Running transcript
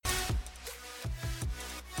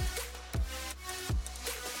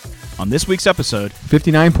On this week's episode,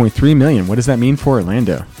 $59.3 million. What does that mean for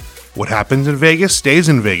Orlando? What happens in Vegas stays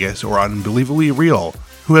in Vegas, or Unbelievably Real.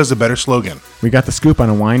 Who has a better slogan? We got the scoop on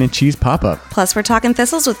a wine and cheese pop-up. Plus, we're talking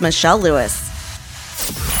thistles with Michelle Lewis.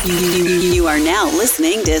 You are now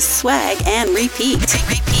listening to Swag and Repeat.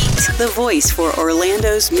 The voice for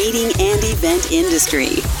Orlando's meeting and event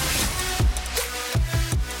industry.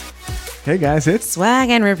 Hey guys, it's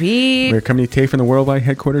Swag and Repeat. We're coming to you from the worldwide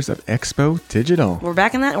headquarters of Expo Digital. We're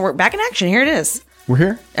back in action. Here it is. We're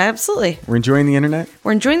here. Absolutely. We're enjoying the internet.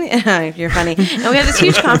 We're enjoying the you're funny. And we have this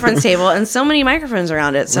huge conference table and so many microphones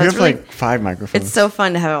around it. So we it's have really, like 5 microphones. it's so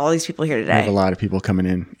fun to have all these people here We have today. a lot of people coming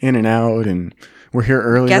in and out, and we're here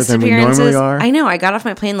earlier Guest than we appearances. normally are. I know. I got off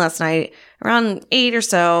my plane last night around 8 or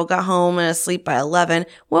so, got home and asleep by 11,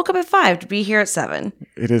 woke up at 5 to be here at 7.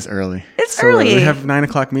 It is early. It's early. We have 9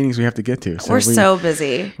 o'clock meetings we have to get to. We're so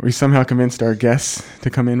busy. We somehow convinced our guests to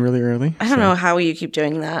come in really early. I don't know how you keep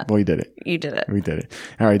doing that. Well, we did it. You did it. We did it.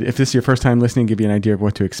 All right. If this is your first time listening, give you an idea of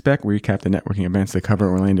what to expect. We recap the networking events that cover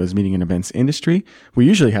Orlando's meeting and events industry. We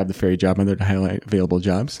usually have the fairy job mother to highlight available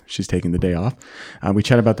jobs. She's taking the day off. We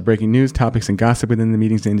chat about the breaking news, topics, and gossip within the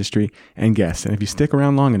meetings industry, and guests. And if you stick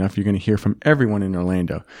around long enough, you're going to hear from everyone in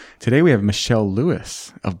Orlando. Today we have Michelle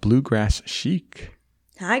Lewis of Bluegrass Chic.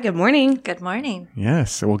 Hi, good morning. Good morning.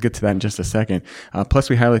 Yes, so we'll get to that in just a second. Plus,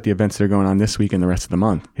 we highlight the events that are going on this week and the rest of the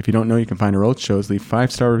month. If you don't know, you can find our old shows, leave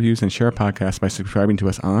 5-star reviews, and share a podcast by subscribing to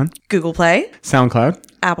us on Google Play, SoundCloud,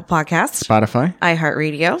 Apple Podcasts, Spotify,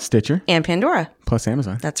 iHeartRadio, Stitcher, and Pandora. plus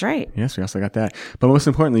Amazon. That's right. Yes, we also got that. But most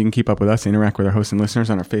importantly, you can keep up with us, interact with our hosts and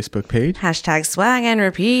listeners on our Facebook page, Hashtag Swag and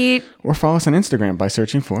Repeat. or follow us on Instagram by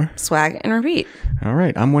searching for. Swag and Repeat. All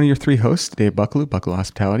right, I'm one of your 3 hosts, Dave Bucklew, Bucklew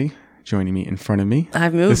Hospitality, joining me in front of me.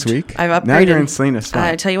 I've moved. This week. I've upgraded. Now you're in Selena's spot.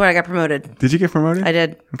 I tell you what, I got promoted. Did you get promoted? I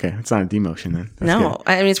did. Okay, it's not a demotion then. That's No, good.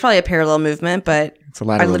 I mean, it's probably a parallel movement, but It's a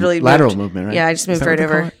lateral, I literally lateral moved. movement, right? Yeah, I just Is moved that right what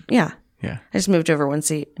they call over. it? Yeah. Yeah. I just moved over one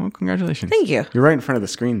seat. Well, congratulations. Thank you. You're right in front of the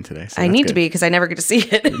screen today. So I that's need good. to be because I never get to see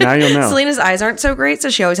it. Now you'll know. Selena's eyes aren't so great, so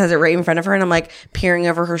she always has it right in front of her, and I'm like peering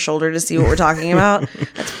over her shoulder to see what we're talking about.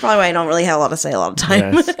 That's probably why I don't really have a lot to say a lot of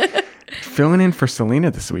time. Yes. Filling in for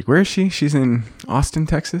Selena this week. Where is she? She's in Austin,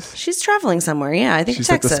 Texas. She's traveling somewhere. Yeah, I think She's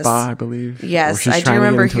Texas. at the spa, I believe. Or Yes, she's I do trying to get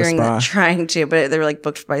remember into a hearing spa. that. Trying to, but they were like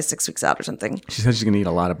booked by 6 weeks out or something. She said she's going to eat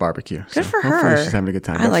a lot of barbecue. Good for hopefully her. she's having a good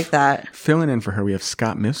time. I like that. Filling in for her, we have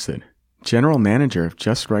Scott Mifsud, General Manager of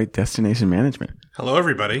Just Right Destination Management. Hello,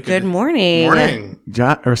 everybody. Good morning. morning.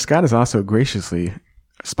 Scott is also graciously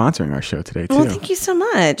sponsoring our show today, too. Well, thank you so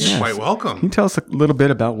much. Quite Can you welcome. tell us a little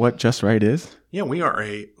bit about what Just Right is? Yeah, we are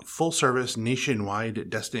a full-service nationwide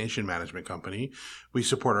destination management company. We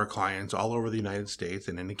support our clients all over the United States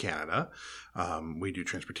and into Canada. We do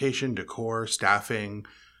transportation, decor, staffing,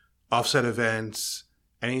 offset events,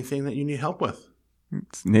 anything that you need help with.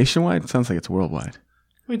 It's nationwide? It sounds like it's worldwide.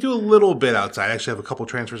 We do a little bit outside. I actually have a couple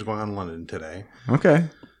transfers going on in London today. Okay.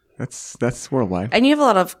 That's worldwide. And you have a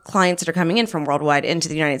lot of clients that are coming in from worldwide into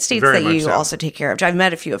the United States Very that much you so. also take care of. I've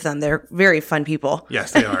met a few of them. They're very fun people.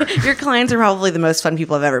 Yes, they are. Your clients are probably the most fun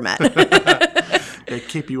people I've ever met. They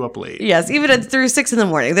keep you up late. Yes, even through 6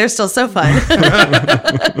 a.m. They're still so fun.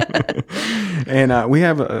 And we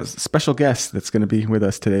have a special guest that's going to be with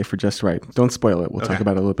us today for Just Right. Don't spoil it. We'll talk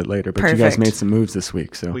about it a little bit later. But you guys Perfect. made some moves this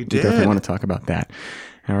week, so we definitely did. want to talk about that.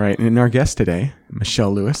 All right. And our guest today,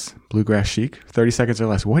 Michelle Lewis, Bluegrass Chic. 30 seconds or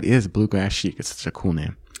less. What is Bluegrass Chic? It's such a cool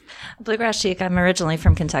name. Bluegrass Chic. I'm originally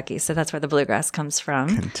from Kentucky, so that's where the bluegrass comes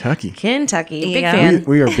from. Kentucky. Kentucky. Big Yeah. fan.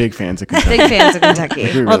 We are big fans of Kentucky. Big fans of Kentucky. We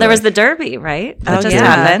Well, really there was like. the Derby, right? That Oh, just yeah.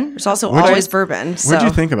 happened. There's also What'd you- always bourbon. So. What did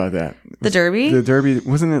you think about that? The Derby? The Derby,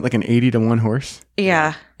 wasn't it like an 80 to 1 horse?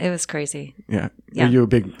 Yeah. It was crazy. Yeah. Yeah. Are you a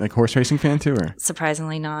big horse racing fan too, or?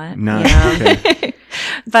 Surprisingly not. No. Yeah. Okay.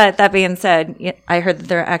 But that being said, I heard that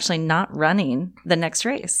they're actually not running the next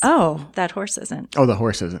race. Oh. That horse isn't. Oh, the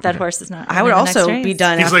horse isn't. That Okay. horse is not. I would running the next also race. be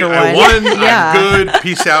done He's after like, one. I won. Yeah. I'm good.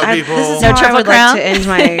 Peace out, people. This is No how I triple would crown? like to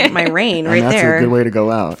end my reign right And that's there. a good way to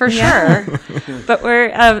go out. For sure. But we're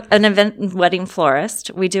an event wedding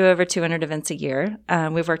florist. We do over 200 events a year.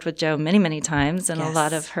 We've worked with Jo many, many times and a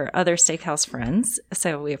lot of her other steakhouse friends.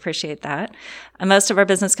 So we appreciate that. Most of our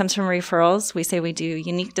business comes from referrals. We say we do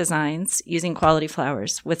unique designs using quality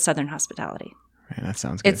flowers with Southern hospitality. Man, that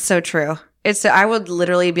sounds good. It's so true. I would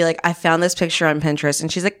literally be like, I found this picture on Pinterest,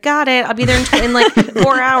 and she's like, got it. I'll be there in like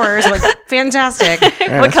 4 hours. I'm like, fantastic.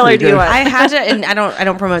 What color do you want? I had to, and I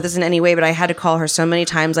don't promote this in any way, but I had to call her so many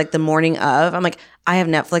times, like the morning of. I'm like, I have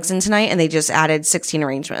Netflix in tonight, and they just added 16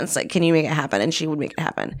 arrangements. Like, can you make it happen? And she would make it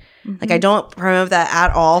happen. Like, I don't promote that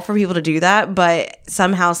at all for people to do that, but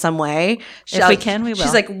somehow, some way, If we can, we will.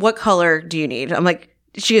 She's like, what color do you need? I'm like,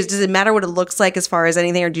 she goes, does it matter what it looks like as far as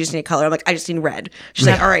anything, or do you just need color? I'm like, I just need red. She's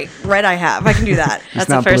like, all right, red I have. I can do that. That's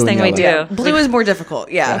the not first blue thing and we yellow. do. Blue is more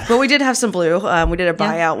difficult, yeah. But we did have some blue. We did a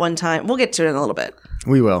buyout one time. We'll get to it in a little bit.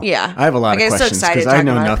 We will. Yeah. I have a lot I of get so questions excited because I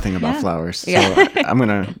know talking about it. nothing about flowers. So Yeah. I'm going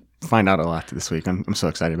to find out a lot this week. I'm so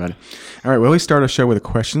excited about it. All right. Well, we start our show with a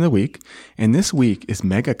question of the week. And this week is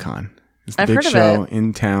MegaCon. It's the I've big heard of show it.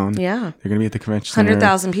 in town. Yeah. They're going to be at the convention center.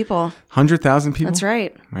 100,000 people. 100,000 people? That's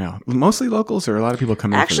right. Wow. Mostly locals or a lot of people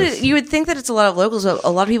come in for Actually, this? you would think that it's a lot of locals, but a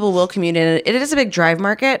lot of people will commute in. It is a big drive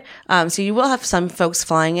market, so you will have some folks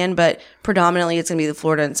flying in, but predominantly it's going to be the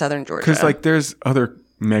Florida and Southern Georgia. Because like there's other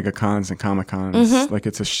MegaCons and Comic-Cons. Mm-hmm. Like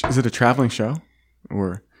is it a traveling show?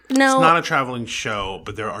 Or no, It's not a traveling show,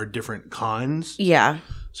 but there are different cons. yeah,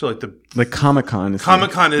 So like the like Comic-Con is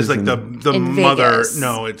Comic-Con is like in- the in mother. Vegas.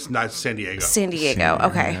 No, it's not San Diego. San Diego.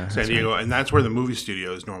 Okay, San Diego, and that's where the movie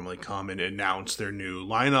studios normally come and announce their new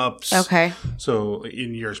lineups. okay, So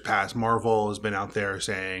in years past, Marvel has been out there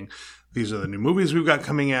saying, these are the new movies we've got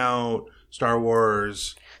coming out, Star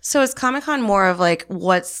Wars. so is Comic-Con more of like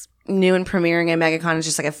what's new and premiering, and MegaCon is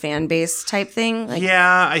just like a fan base type thing? Like,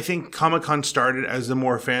 Yeah, I think Comic-Con started as the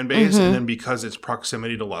more fan base, and then because its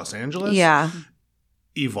proximity to Los Angeles yeah,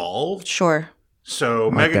 evolved. sure. So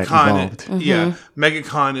Like that MegaCon, evolved. yeah,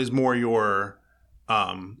 MegaCon is more your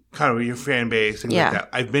kind of your fan base, things Yeah. like that.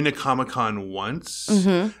 I've been to Comic-Con once.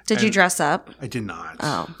 Did you dress up? I did not.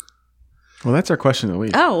 Oh, Well, that's our question of the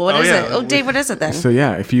week. oh, what Oh, is yeah. it? Oh, Dave, what is it then? So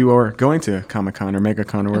yeah, if you are going to Comic-Con or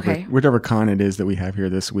MegaCon or Okay. whatever con it is that we have here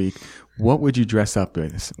this week, what would you dress up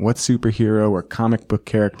as? What superhero or comic book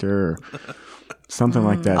character or something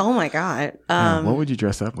like that? Oh my god. Yeah, what would you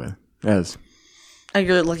dress up with? As Oh,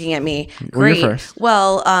 you're looking at me. Well, you're Great. first.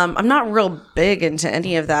 Well, I'm not real big into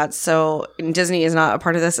any of that, so Disney is not a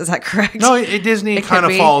part of this. Is that correct? No, Disney It could kind of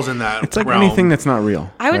be. falls in that it's like realm. anything that's not real.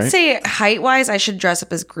 I would right? say height-wise, I should dress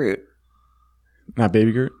up as Groot. Not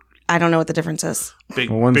Baby Groot. I don't know what the difference is, Big,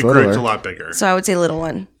 Well, one's Big littler. Groot's a lot bigger. so I would say little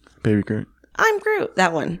one. Baby Groot. I'm Groot.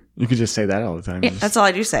 That one. You could just say that all the time. Yeah, that's all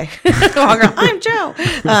I do say. I'm Joe.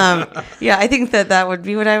 Yeah, I think that would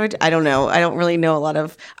be what I would. I don't know. I don't really know a lot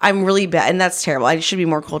of. I'm really bad, and that's terrible. I should be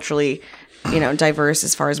more culturally, diverse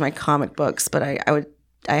as far as my comic books. But I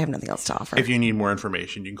have nothing else to offer. If you need more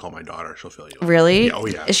information, you can call my daughter. She'll fill you in. Really? Yeah, oh,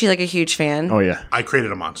 yeah. Is she like a huge fan? Oh yeah. I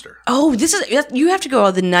created a monster. Oh, you have to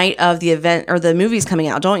go the night of the event or the movie's coming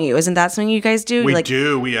out, don't you? Isn't that something you guys do? We like,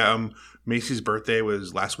 do. We Macy's birthday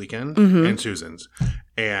was last weekend, Mm-hmm. and Susan's,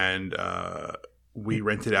 and we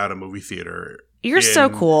rented out a movie theater. You're so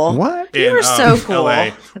cool. What? You were so cool.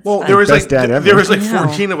 LA. Well, fun. there was Best like dad ever. there was like I know.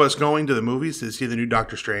 14 of us going to the movies to see the new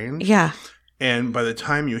Doctor Strange. Yeah. And by the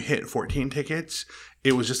time you hit 14 tickets,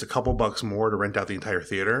 it was just a couple bucks more to rent out the entire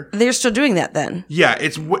theater. They're still doing that then. Yeah,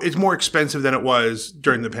 it's more expensive than it was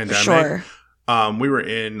during the pandemic. Sure. We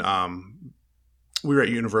were at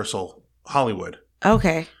Universal Hollywood In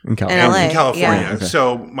Okay. In California. LA. in California. Yeah. Okay.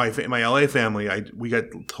 So my LA family, we got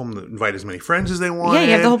told to invite as many friends as they wanted. Yeah,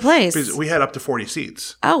 you have the whole place. Because we had up to 40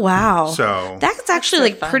 seats. Oh, wow. So That's actually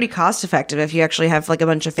like pretty cost effective if you actually have like a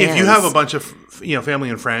bunch of fans. if you have a bunch of family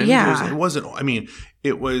and friends, Yeah. it wasn't. I mean,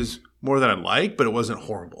 it was more than I'd like, but it wasn't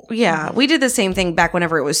horrible. Yeah, we did the same thing back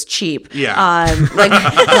whenever it was cheap. Yeah. Like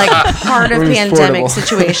part of It was pandemic affordable.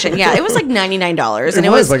 situation. Yeah, it was like $99, and It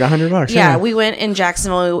was like $100. Yeah, we went in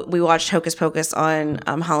Jacksonville. We watched Hocus Pocus on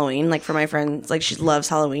Halloween. Like for my friend, like she loves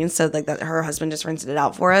Halloween, so like that her husband just rented it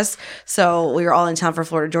out for us. So we were all in town for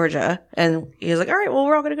Florida, Georgia, and he was like, "All right, well,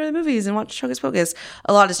 we're all gonna go to the movies and watch Hocus Pocus."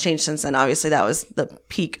 A lot has changed since then. Obviously, that was the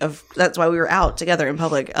peak of. That's why we were out together in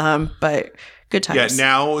public. But good Yeah, times.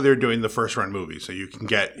 now they're doing the first run movie, so you can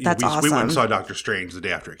get. That's we went awesome. and saw Doctor Strange the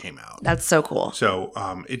day after it came out. That's so cool. So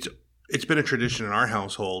it's been a tradition in our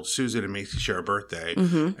household. Susan and Macy share a birthday,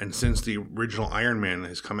 Mm-hmm. and since the original Iron Man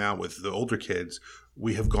has come out with the older kids,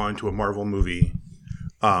 we have gone to a Marvel movie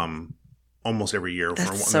almost every year for That's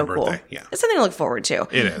their so cool. birthday. Yeah, It's something to look forward to.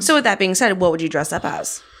 It is. So with that being said, what would you dress up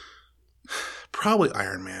as? probably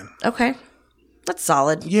Iron Man. Okay. That's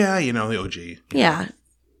solid. Yeah, the OG. Yeah.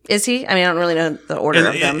 Is he? I mean, I don't really know the order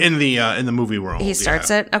of them. In the movie world, He starts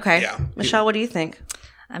yeah. it? Okay. Yeah. Michelle, what do you think?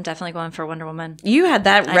 I'm definitely going for Wonder Woman. You had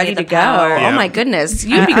that I ready need to the go. power. Oh Yeah. my goodness.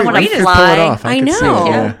 You'd be I wanna great You at could pull it fly. off. I could see it. know.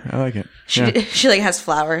 Yeah, I like it. Yeah. She like has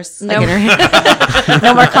flowers. No. Like in her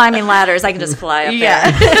No more climbing ladders. I can just fly up there.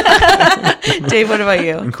 Yeah. Dave, what about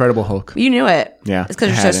you? Incredible Hulk. You knew it. Yeah, It's because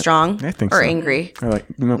I you're so had it. strong I think or so. angry. I like,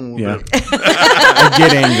 yeah. I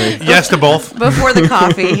get angry. Yes to both. Before the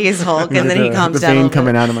coffee, he's Hulk, and then he calms the down. a vein little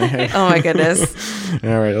coming bit. out of my head. Oh my goodness.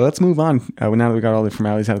 All right, let's move on. Now that we got all the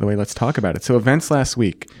formalities out of the way, let's talk about it. So events last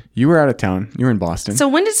week. week. You were out of town. You were in Boston. So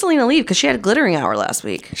when did Selena leave? Because she had a glittering hour last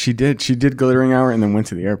week. She did. She did glittering hour and then went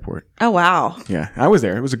to the airport. Oh, wow. Yeah, I was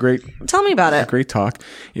there. It was a great Tell me about it. great talk.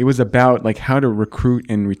 It was about like how to recruit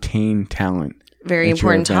and retain talent. Very at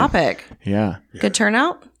your important event. topic. Yeah. Good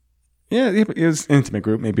turnout? Yeah, it was an intimate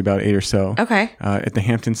group, maybe about 8 or so. Okay. At the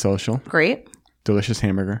Hampton Social. Great. Delicious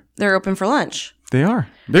hamburger. They're open for lunch. They are.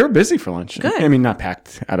 They were busy for lunch. Good. I mean, not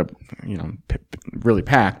packed out of, really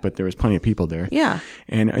packed, but there was plenty of people there. Yeah.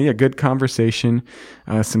 And good conversation.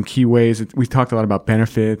 Some key ways. We talked a lot about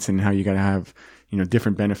benefits and how you got to have,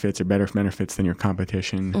 different benefits or better benefits than your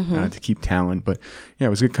competition to keep talent. But yeah, it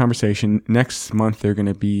was a good conversation. Next month, they're going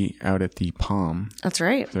to be out at the Palm. That's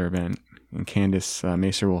right. Their event. And Candace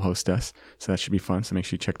Macer will host us. So that should be fun. So make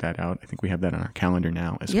sure you check that out. I think we have that on our calendar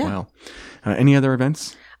now as well. Any other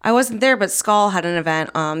events? I wasn't there, but Skull had an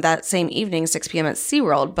event that same evening, 6 p.m. at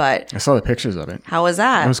SeaWorld. But I saw the pictures of it. how was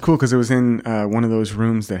that? It was cool because it was in one of those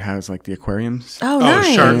rooms that has like the aquariums. Oh,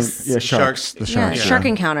 nice. sharks. Yeah, sharks. The Yeah, sharks. Shark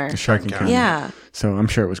Encounter. The shark encounter. Yeah. So I'm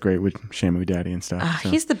sure it was great with Shamu Daddy and stuff. So,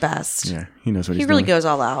 He's the best. yeah, he knows what He he's really doing. goes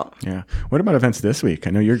all out. Yeah. What about events this week? I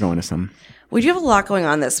know you're going to some. We do have a lot going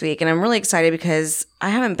on this week, and I'm really excited because I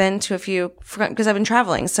haven't been to a few because I've been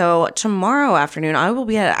traveling. So tomorrow afternoon, I will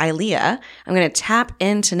be at ILEA. I'm going to tap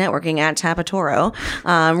into networking at Tapatoro.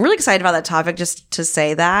 I'm really excited about that topic, just to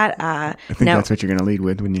say that. I think that's what you're going to lead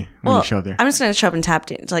with when you show up there. I'm just going to show up and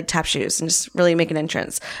tap shoes and just really make an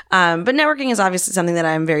entrance. But networking is obviously something that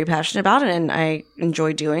I'm very passionate about and I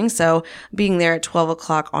enjoy doing. So being there at 12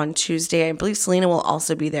 o'clock on Tuesday, I believe Selena will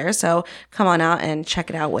also be there. So come on out and check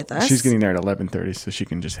it out with us. She's getting there at 11:30, so she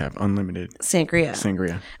can just have unlimited Sangria.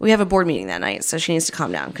 sangria. We have a board meeting that night, so she needs to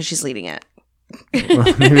calm down because she's leading it.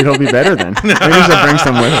 Well, maybe it'll be better then. Maybe she'll bring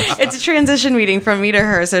some with us. It's a transition meeting from me to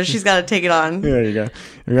her, so she's got to take it on. There you go.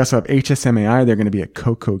 We also have HSMAI. They're going to be at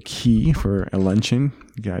Coco Key for a luncheon.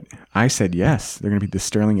 You got I Said Yes. They're going to be at the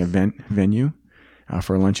Sterling event venue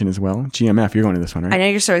for a luncheon as well. GMF, you're going to this one, right? I know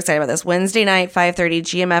you're so excited about this. Wednesday night, 5:30,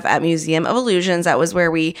 GMF at Museum of Illusions. That was where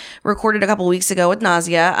we recorded a couple weeks ago with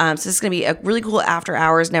Nausea. So this is going to be a really cool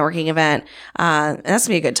after-hours networking event. And that's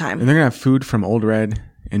going to be a good time. And they're going to have food from Old Red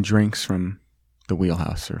and drinks from the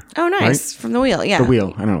Wheelhouse. Oh, nice. Right? From the wheel, yeah. The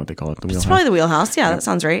Wheel. I don't know what they call it. The Wheelhouse. It's probably the Wheelhouse. Yeah, that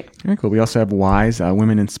sounds right. Very cool. We also have WISE,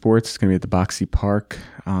 Women in Sports. It's going to be at the Boxy Park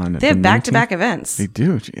on They have the back-to-back 19th. events. They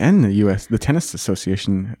do. And the Tennis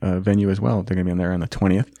Association venue as well. They're going to be on there on the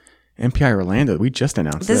 20th. MPI Orlando, we just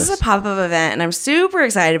announced This is a pop-up event, and I'm super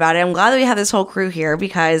excited about it. I'm glad that we have this whole crew here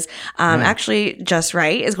because actually Just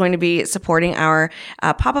Right is going to be supporting our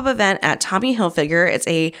pop-up event at Tommy Hilfiger. It's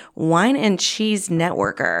a wine and cheese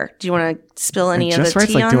networker. Do you want to spill any of Just the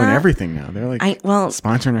Right's tea like on doing that? everything now. They're like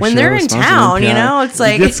sponsoring our when show, they're in sponsoring town, MPI. it's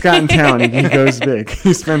like He gets Scott in town and he goes big.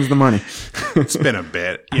 He spends the money. It's been a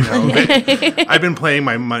bit, I've been playing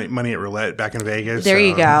my money at roulette back in Vegas. there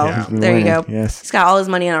you go. Yeah. There you go. Yes. He's got all his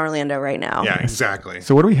money in Orlando right now. Yeah, exactly.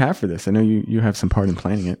 So what do we have for this? I know you have some part in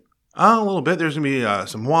planning it. A little bit. There's going to be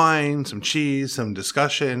some wine, some cheese, some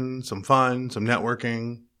discussion, some fun, some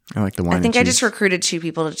networking. I like the wine. I think and I cheese. just recruited 2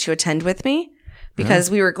 people to attend with me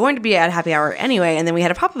because we were going to be at happy hour anyway, and then we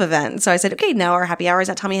had a pop-up event. So I said, okay, now our happy hour is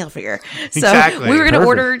at Tommy Hilfiger. So Exactly. we were going to Perfect.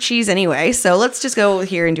 order cheese anyway. So let's just go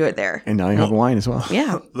here and do it there. And now you have wine as well.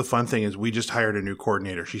 Yeah. The fun thing is we just hired a new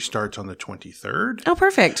coordinator. She starts on the 23rd. Oh,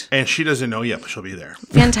 perfect. And she doesn't know yet, but she'll be there.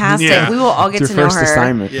 Fantastic. Yeah. We will all get It's to your know first her.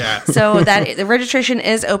 assignment. Yeah. So that the registration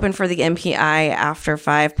is open for the MPI After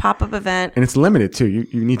 5 pop-up event. And it's limited too.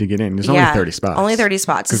 You need to get in. There's only 30 spots. Only 30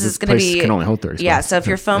 spots. This 'Cause is this going to place be. can only hold 30 spots. Yeah. So if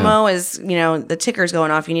your FOMO is, the ticker's going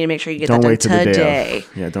off, you need to make sure you get Don't that done wait till the day today.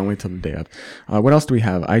 of. Yeah, don't wait till the day of. What else do we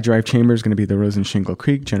have? iDrive Chamber is going to be the Rose and Shingle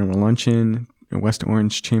Creek General Luncheon, West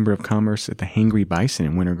Orange Chamber of Commerce at the Hangry Bison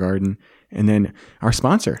in Winter Garden, and then our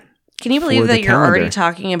sponsor. Can you believe for the that you're already calendar.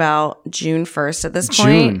 talking about June 1st at this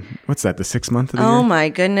point? June. What's that? The 6th month of the Oh year? my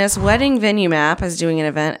goodness. Wedding Venue Map is doing an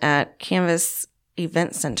event at Canvas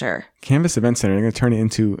Event Center. Canvas Event Center. They're going to turn it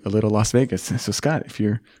into a little Las Vegas. So Scott, if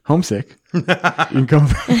you're homesick, you can go.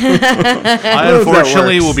 I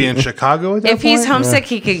unfortunately will be in Chicago at that If he's point. homesick,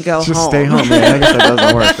 he can go Just home. stay home, man. I guess that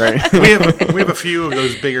doesn't work, right? We have a few of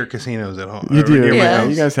those bigger casinos at home. You do. near my Yeah. house.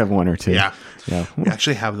 You guys have one or two. Yeah. Yeah. We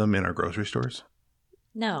actually have them in our grocery stores.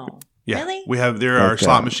 No. Yeah. Really? We have there are Okay.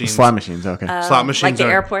 slot machines. Slot machines. Okay. Slot machines Like the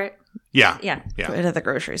are- airport? Yeah. Yeah. Yeah. Put it at the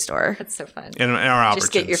grocery store. That's so fun. In our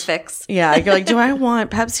Just get your Albertsons. fix. Yeah, you're like, do I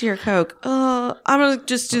want Pepsi or Coke? I'm gonna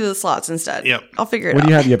just do the slots instead. Yep. I'll figure it What out.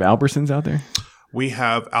 do you have? You have Albertsons out there? We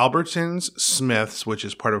have Albertsons, Smith's, which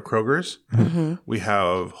is part of Kroger's. Mm-hmm. We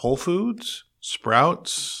have Whole Foods,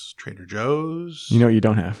 Sprouts, Trader Joe's. You know what you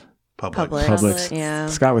don't have? Publix. Yeah.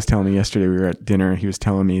 Scott was telling me yesterday, we were at dinner, and he was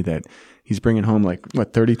telling me that he's bringing home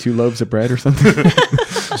 32 loaves of bread or something.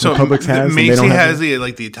 So Publix has. Macy has the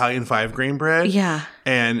Italian 5-grain bread. Yeah.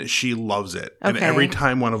 And she loves it. And Okay. every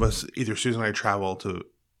time one of us, either Susan and I, travel to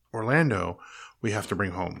Orlando, we have to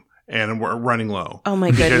bring home. And we're running low. Oh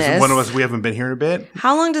my Because goodness. one of us, we haven't been here in a bit.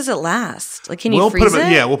 How long does it last? Like, can you We'll freeze put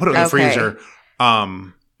it? Yeah, we'll put it in the Okay. freezer.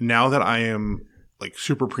 Now that I am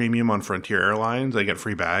super premium on Frontier Airlines, I get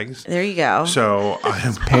free bags. There you go. So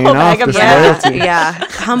I'm paying off bag of this bread. loyalty. Yeah.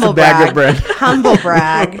 Humble bag of brag. bread. Humble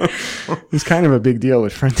brag. It's kind of a big deal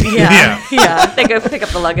with Frontier. yeah. Yeah, they go pick up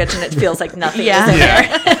the luggage and it feels like nothing Yeah. is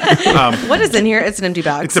in there. What is in here? It's an empty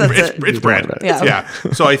bag. It's, So that's it's, it. it's bread. Yeah.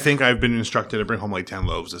 So I think I've been instructed to bring home 10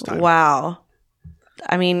 loaves this time. Wow.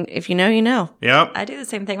 I mean, if you know, you know. Yep. I do the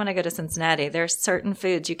same thing when I go to Cincinnati. There's certain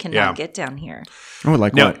foods you cannot Yeah. get down here. Oh,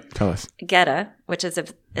 like No. what? Tell us. Geta, which is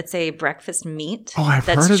it's a breakfast meat. Oh, I've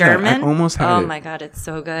that's heard of that. I German. almost had Oh it. my god, it's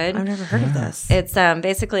so good. I've never heard of this. It's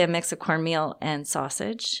basically a mix of cornmeal and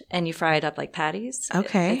sausage, and you fry it up like patties.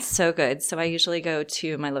 Okay. It's so good. So I usually go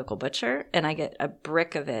to my local butcher and I get a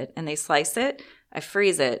brick of it, and they slice it. I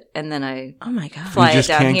freeze it, and then I Oh my God. fly You just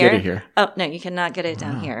it down can't here. get it here. Oh no, you cannot get it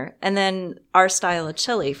down here. And then our style of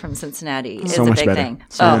chili from Cincinnati is So a much big better. thing.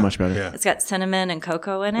 So Oh, much better. Yeah. It's got cinnamon and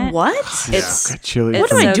cocoa in it. What? It's Good chili. it's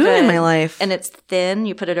What am I so doing in good. my life? And it's thin.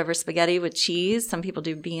 You put it over spaghetti with cheese. Some people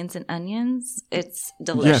do beans and onions. It's Yeah,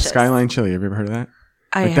 delicious. Skyline Chili. Have you ever heard of that?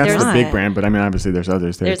 I Like, have that's the not. big brand, but I mean, obviously, there's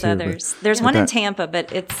others there There's too. but- others. There's but one in that- Tampa,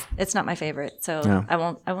 but it's not my favorite. So No. I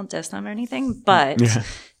won't diss them or anything. But Yeah.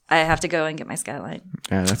 I have to go and get my Skyline.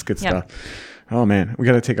 Yeah, that's good Yeah. stuff. Oh man, we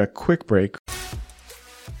got to take a quick break.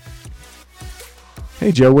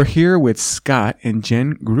 Hey Joe, we're here with Scott and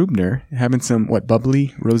Jen Grubner having some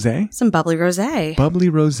bubbly rosé? Some bubbly rosé. Bubbly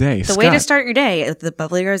rosé. The way to start your day is the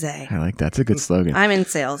bubbly rosé. I like that. It's a good slogan. I'm in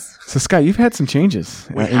sales. So Scott, you've had some changes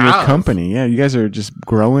in your have. company. Yeah, you guys are just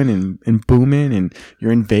growing and booming, and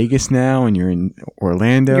you're in Vegas now, and you're in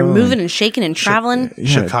Orlando. You're moving and- and shaking and traveling.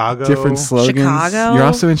 yeah, Chicago. different slogans. Chicago. You're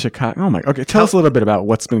also in Chicago. Oh my. Okay, tell us a little bit about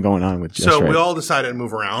what's been going on with Just So Right. we all decided to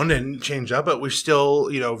move around and change up, but we're still,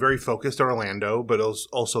 very focused on Orlando, but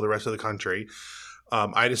also the rest of the country.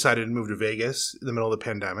 I decided to move to Vegas in the middle of the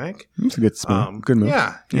pandemic. It's a good good move.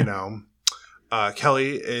 Yeah,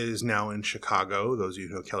 Kelly is now in Chicago. Those of you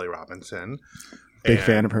who know Kelly Robinson. Big And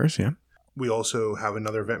fan of hers. Yeah. We also have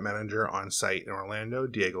another event manager on site in Orlando,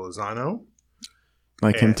 Diego Lozano.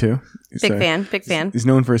 Like him And- too. Big fan. Big fan. He's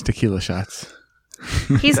known for his tequila shots.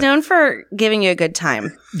 He's known for giving you a good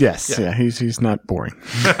time. Yes, yeah. He's not boring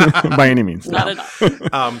by any means. Not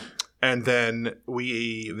at all. And then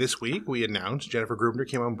this week we announced Jennifer Grubner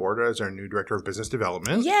came on board as our new director of business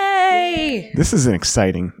development. Yay! This is an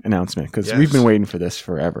exciting announcement because Yes. we've been waiting for this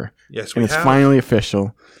forever, Yes, and we it's have. finally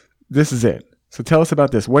official. This is it. So tell us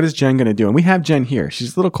about this. What is Jen going to do? And we have Jen here.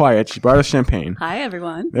 She's a little quiet. She brought us champagne. Hi,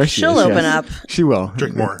 everyone. There she She'll is, open yes. up. She will.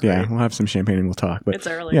 Drink more, Yeah, right? we'll have some champagne and we'll talk. But It's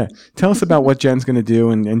early. Yeah, tell us about what Jen's going to do,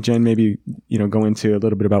 and Jen, maybe go into a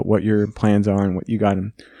little bit about what your plans are and what you got,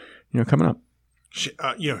 coming up. She's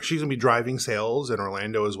going to be driving sales in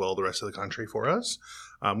Orlando as well, the rest of the country for us.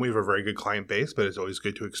 We have a very good client base, but it's always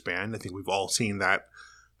good to expand. I think we've all seen that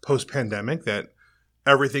post-pandemic that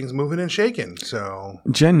everything's moving and shaking. So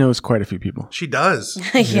Jen knows quite a few people. she does.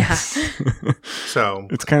 Yeah. So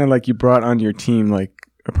It's kind of like you brought on your team like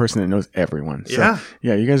a person that knows everyone. So, Yeah.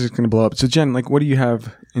 yeah, you guys are going to blow up. So Jen, what do you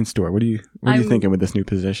have in store? What are you I'm- thinking with this new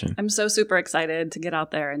position? I'm so super excited to get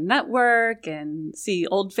out there and network and see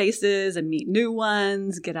old faces and meet new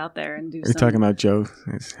ones, get out there and do Are you talking about Jo?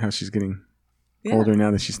 How she's getting Yeah. older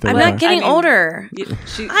now that she's still I'm alive? not getting I mean- older.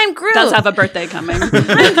 She I'm Groot. does have a birthday coming. She's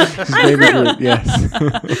baby Groot, yes.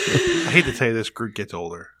 I hate to tell you this, Groot gets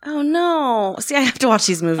older. Oh no! See, I have to watch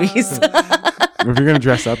these movies. If you're going to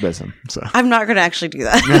dress up as him. So. I'm not going to actually do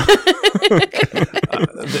that.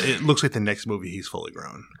 It looks like the next movie he's fully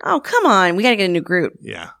grown. Oh come on! We got to get a new Groot,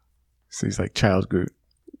 Yeah. So he's like child Groot.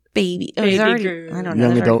 baby. Oh, he's Baby already. Groot. I don't know.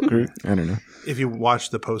 Young There's adult already- Groot? I don't know. If you watch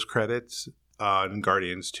the post-credits in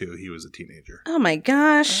Guardians 2, he was a teenager. Oh my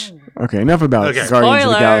gosh! Okay, enough about Okay. Guardians of the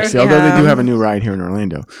Spoiler. Galaxy, although they Yeah. do have a new ride here in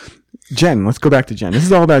Orlando. Jen, let's go back to Jen. This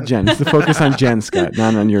is all about Jen. This is the focus on Jen, Scott,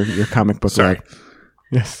 not on your comic book Sorry. ride.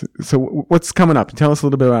 Yes. So what's coming up? Tell us a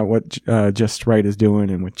little bit about what Just Right is doing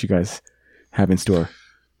and what you guys have in store.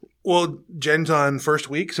 Well, Jen's on first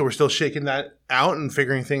week, so we're still shaking that out and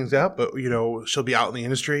figuring things out. But, she'll be out in the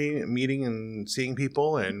industry, meeting and seeing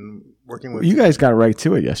people and working with You guys got right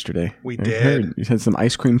to it yesterday. We I did. heard. You had some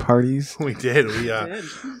ice cream parties. We did. Good.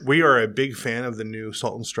 We are a big fan of the new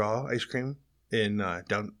Salt and Straw ice cream in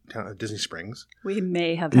downtown Disney Springs. We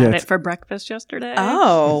may have had it for breakfast yesterday.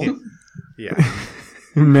 Oh. Yeah.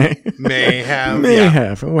 May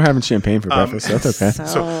have. We're having champagne for breakfast, so that's okay.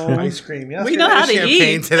 So ice cream yesterday. We know how to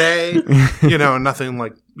champagne eat. today. Nothing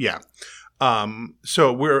like, yeah.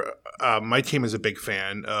 So we're, my team is a big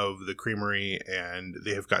fan of the creamery, and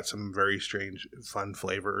they have got some very strange, fun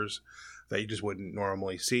flavors that you just wouldn't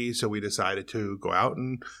normally see. So we decided to go out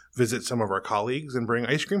and visit some of our colleagues and bring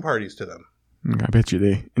ice cream parties to them. I bet you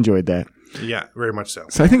they enjoyed that. Yeah, very much so.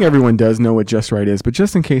 So I think everyone does know what Just Right is, but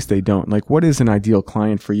just in case they don't, like, what is an ideal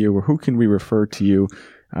client for you, or who can we refer to you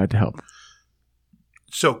to help?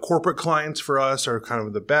 So corporate clients for us are kind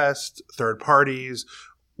of the best. Third parties,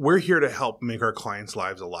 we're here to help make our clients'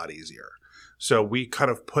 lives a lot easier. So we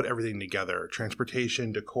kind of put everything together: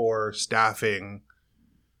 transportation, decor, staffing,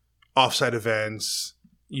 offsite events,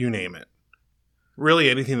 you name it.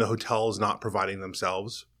 Really anything the hotel is not providing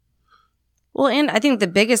themselves. Well, and I think the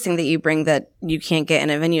biggest thing that you bring that you can't get in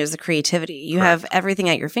a venue is the creativity. You have everything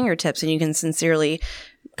at your fingertips, and you can sincerely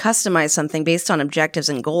customize something based on objectives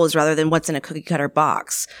and goals rather than what's in a cookie cutter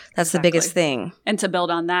box. That's the biggest thing. And to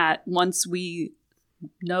build on that, once we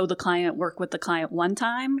know the client, work with the client one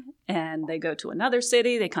time, and they go to another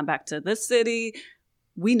city, they come back to this city,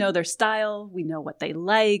 we know their style, we know what they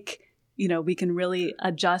like. We can really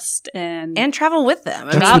adjust and travel with them.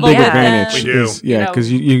 That's the big advantage. We do.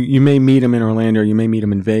 Because you may meet them in Orlando, or you may meet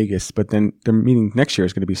them in Vegas, but then their meeting next year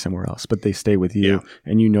is going to be somewhere else. But they stay with you,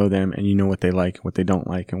 and you know them, and you know what they like, what they don't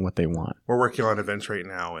like, and what they want. We're working on events right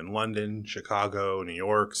now in London, Chicago, New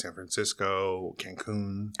York, San Francisco,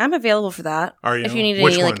 Cancun. I'm available for that. Are you? If you need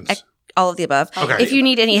Which any, ones? all of the above. Okay. If you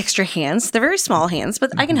need any extra hands, they're very small hands,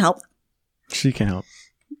 but I can help. She can help.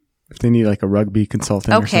 If they need like a rugby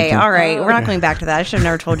consultant or something. All right. We're not going back to that. I should have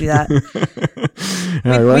never told you that.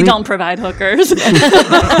 we don't provide hookers.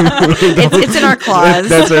 It's in our clause.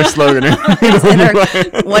 That's our slogan.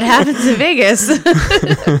 What happens in Vegas?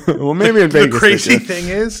 Well, maybe in Vegas. The crazy thing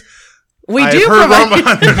is, We I've do heard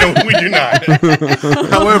provide. No, we do not.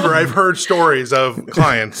 However, I've heard stories of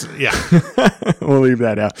clients. Yeah. We'll leave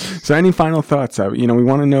that out. So any final thoughts? We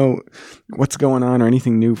want to know what's going on or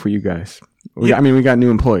anything new for you guys. We got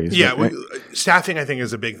new employees. Yeah. But, Staffing, I think,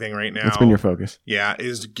 is a big thing right now. it's been your focus. Yeah,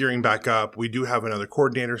 is gearing back up. We do have another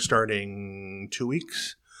coordinator starting 2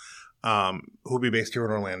 weeks, who'll be based here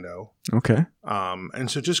in Orlando. Okay.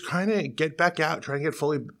 And so just kind of get back out, try to get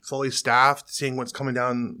fully staffed, seeing what's coming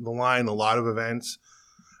down the line, a lot of events.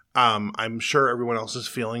 I'm sure everyone else is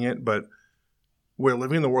feeling it, but we're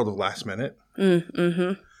living in the world of last minute.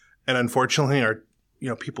 Mm-hmm. And unfortunately,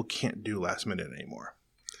 people can't do last minute anymore.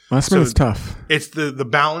 Last minute's tough. It's the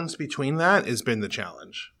balance between that has been the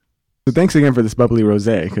challenge. So thanks again for this bubbly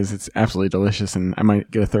rosé, because it's absolutely delicious, and I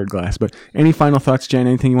might get a third glass. But any final thoughts, Jen?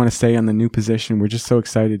 Anything you want to say on the new position? We're just so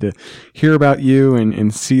excited to hear about you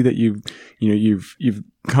and see that you've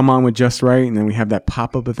come on with Just Right, and then we have that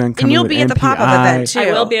pop-up event coming. And you'll with be at the MPI. pop-up event too.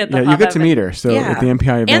 I will be at the Yeah, pop-up you get to event. meet her. So at the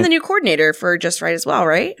MPI event, and the new coordinator for Just Right as well,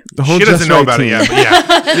 right? the whole She Just doesn't know Right about team. it yet,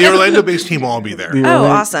 but yeah. The Orlando-based team will all be there. The Oh, Orlando-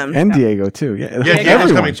 awesome. And Diego too. Yeah, Diego's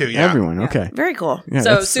everyone, coming too, yeah. Everyone. Okay. Very cool. Yeah,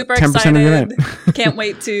 So that's super 10% of the excited. event. Can't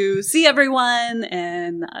wait to see everyone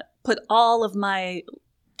and put all of my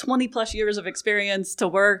 20 plus years of experience to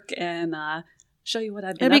work and show you what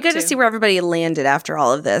I've been It'd be up good to see where everybody landed after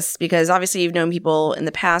all of this, because obviously you've known people in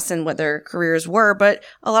the past and what their careers were, but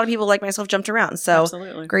a lot of people like myself jumped around. So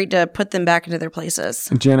Absolutely. great to put them back into their places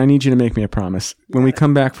Jen, I need you to make me a promise. When we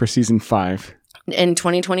come back for season 5, in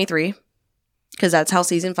 2023, because that's how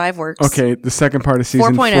season 5 works. okay, the second part of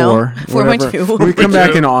season 4.0, 4, 4.2. When we come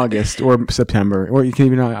back in August or September, or you can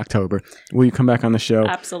even October, will you come back on the show?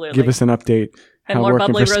 Absolutely. Give us an update. And how more working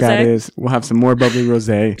bubbly for Scott rosé? is. We'll have some more bubbly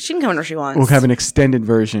rosé. She can come whenever she wants. We'll have an extended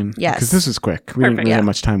version. Yes. Because this is quick. We didn't Perfect. really have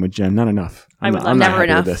much time with Jen. Not enough. I would love I'm not Never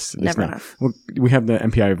happy enough. with this. Never No. enough. We have the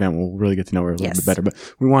MPI event. We'll really get to know her a little Yes. bit better. But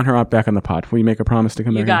we want her back on the pod. Will you make a promise to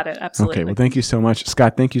come You back? got it. Absolutely. Okay. Well, thank you so much.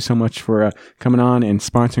 Scott, thank you so much for coming on and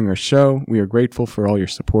sponsoring our show. We are grateful for all your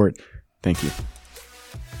support. Thank you.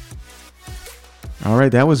 All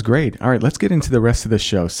right, that was great. All right, let's get into the rest of the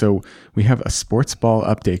show. So we have a sports ball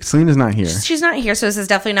update. Selena's not here. She's not here, so this is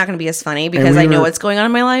definitely not going to be as funny because we I know were- what's going on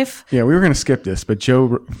in my life. Yeah, we were going to skip this, but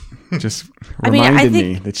Joe just I mean, I reminded think-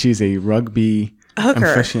 me that she's a rugby Hooker.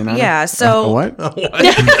 Aficionado? Yeah. So what?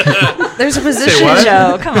 there's a position. what?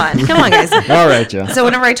 Joe, come on. Come on, guys. All right, Joe. So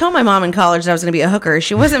whenever I told my mom in college that I was going to be a hooker,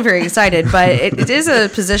 she wasn't very excited, but it is a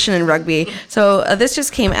position in rugby. So this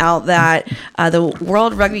just came out that the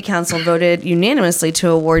World Rugby Council voted unanimously to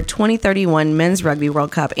award 2031 Men's Rugby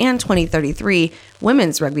World Cup and 2033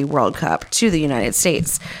 Women's Rugby World Cup to the United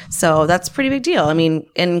States. So that's a pretty big deal. I mean,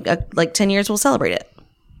 in like 10 years, we'll celebrate it.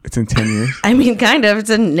 It's in 10 years. I mean, kind of. It's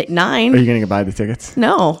in Are 9. you going to buy the tickets?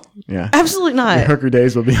 No. Yeah. Absolutely not. Your hooker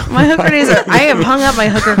days will be My hooker days I have hung up my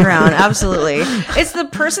hooker crown. Absolutely. It's the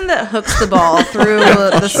person that hooks the ball through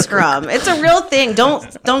the scrum. It's a real thing. Don't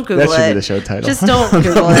Google That should it. be the show title. Just don't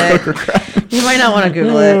Google it. You might not want to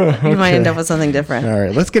Google it. You might end up with something different. All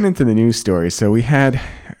right, let's get into the news story. So we had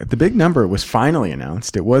the big number was finally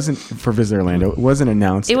announced. It wasn't for Visit Orlando. It wasn't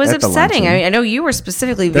announced. It was at the upsetting. luncheon. I know you were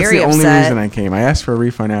specifically That's very the only upset. reason I came. I asked for a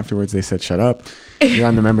refund afterwards. They said, "Shut up. You're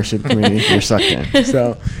on the membership committee. You're sucked in."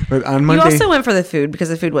 So, but on You Monday, also went for the food because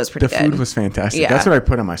the food was pretty the good. food was fantastic. Yeah. That's what I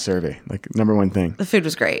put on my survey. Like number one thing, The food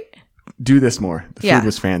was great. do this more. The Yeah. food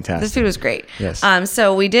was fantastic. The food was great. Yes.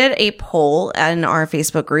 So we did a poll in our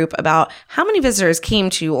Facebook group about how many visitors came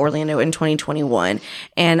to Orlando in 2021.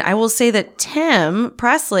 And I will say that Tim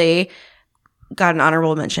Presley got an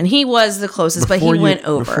honorable mention. He was the closest, but he went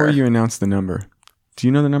over. Before you announce the number, do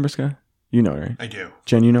you know the number, Scott? You know it, right? I do.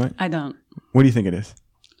 Jen, you know it? I don't. What do you think it is?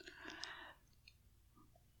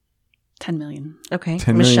 10 million. Okay.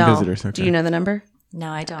 10 million Michelle, visitors, okay. do you know the number? No,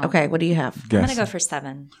 I don't. Okay. What do you have? I'm Guess. going to go for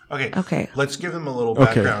 7. Okay. Okay. Let's give them a little Okay.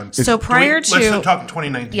 background. So prior Let's to talk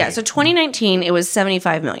 2019. yeah, so 2019 it was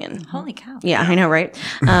 75 million. Holy cow. Yeah, I know, right?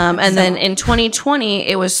 And then in 2020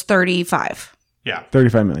 it was 35 Yeah.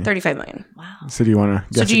 35 million. million. So do you want to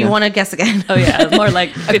guess So do you again? want to guess again? Oh, yeah. More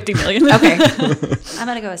like 50 million. Okay. I'm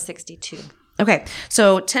going to go with 62. Okay.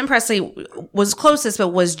 So Tim Presley was closest, but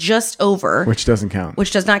was just over, Which doesn't count.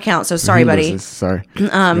 which does not count. So sorry, He buddy. loses. Sorry.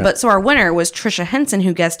 But so our winner was Trisha Henson,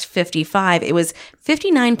 who guessed 55. It was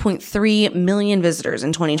 59.3 million visitors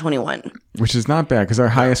in 2021. Which is not bad because our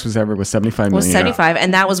highest was 75 million. Was 75,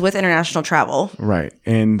 and that was with international travel. Right.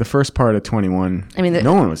 And the first part of 21, I mean,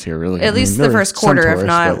 no one was here really. At least there the were first some quarter, if tourists,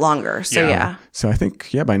 not but- longer. So yeah. So I think,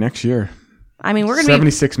 by next year, I mean, we're going to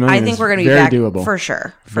be 76 million I think is we're going to be very back doable. for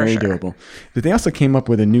sure. very doable. But they also came up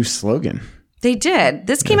with a new slogan. They did.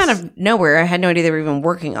 This came out of nowhere. I had no idea they were even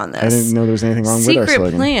working on this. I didn't know there was anything wrong with our Secret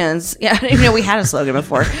slogan. plans. Yeah, I didn't even know we had a slogan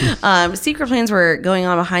before. Secret plans were going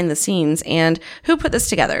on behind the scenes. And who put this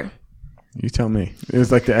together? You tell me. It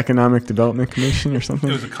was like the Economic Development Commission or It something?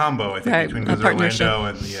 was a combo, I think, Right, between a Visit partnership. Orlando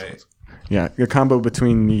and the Yeah, a combo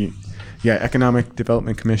between the Economic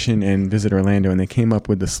Development Commission and Visit Orlando, and they came up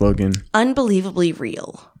with the slogan. Unbelievably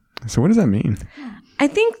real. So what does that mean? I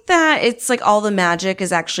think that it's like all the magic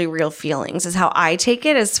is actually real feelings is how I take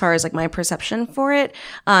it as far as like my perception for it.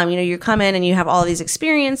 You come in and you have all these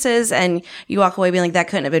experiences and you walk away being like, that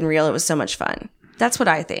couldn't have been real. It was so much fun. That's what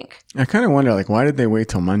I think. I kind of wonder, like, why did they wait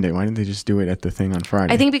till Monday? Why didn't they just do it at the thing on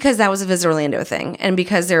Friday? I think because that was a Visit Orlando thing and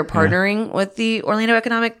because they're partnering with the Orlando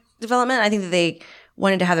Economic Development, I think that they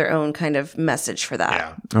wanted to have their own kind of message for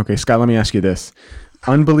that. Yeah. Okay, Scott, let me ask you this.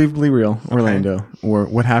 Unbelievably real, Orlando, or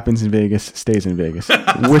what happens in Vegas stays in Vegas.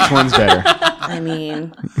 Which one's better? I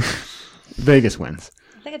mean, Vegas wins.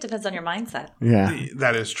 I think it depends on your mindset. Yeah.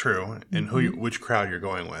 That is true. And which crowd you're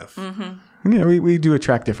going with. Yeah, we do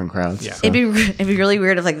attract different crowds. Yeah. so. it'd be really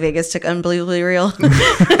weird if like Vegas took Unbelievably Real.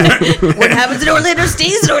 What happens in Orlando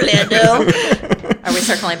stays in Orlando. Are we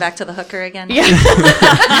circling back to the hooker again? Yeah.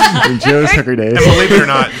 In Joe's hooker days. And believe it or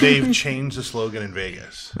not, they've changed the slogan in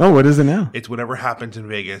Vegas. Oh, what is it now? It's whatever happens in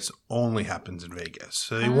Vegas only happens in Vegas.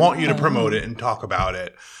 So they want you to promote it and talk about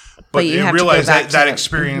it. But you they have to go realize back that to that it.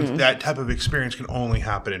 experience, that type of experience can only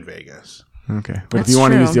happen in Vegas. Okay. But That's if you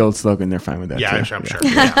want to true. use the old slogan, they're fine with that. Yeah, too. I'm sure.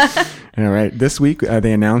 Yeah. All right. This week,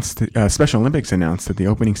 they announced, Special Olympics announced that the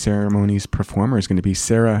opening ceremony's performer is going to be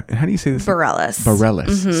Sarah. How do you say this? Bareilles.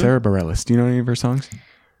 Bareilles. Sarah Bareilles. Do you know any of her songs?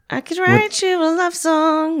 I could write you a love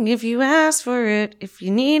song if you ask for it, if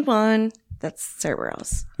you need one. That's Sarah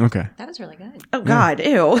Bareilles. Okay. That was really good. Oh, God.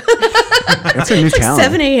 Ew. That's a new talent.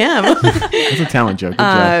 7 a.m. That's a talent joke. Good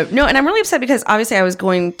job. No, and I'm really upset because obviously I was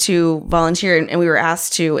going to volunteer and we were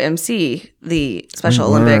asked to MC the Special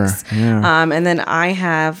We were, Olympics. yeah. And then I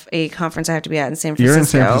have a conference I have to be at in San Francisco. You're in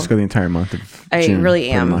San Francisco the entire month of I June, really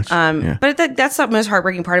pretty am. much. Yeah. But that's the most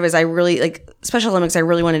heartbreaking part of it is I really like Special Olympics. I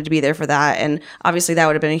really wanted to be there for that. And obviously that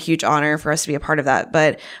would have been a huge honor for us to be a part of that.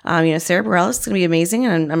 But, Sarah Bareilles is going to be amazing.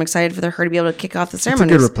 And I'm excited for her to be able to kick off the It's a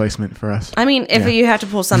ceremony. good replacement for us. I mean, if you have to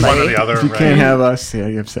pull One or somebody, the other. If you right? can't have us, you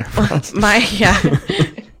have Sarah Bareilles.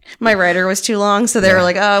 my writer was too long. So they were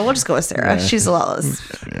like, we'll just go with Sarah. She's a lot less.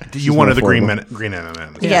 Yeah. You wanted the green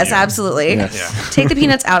M&Ms. Yes, absolutely. Yes. Yeah. Take the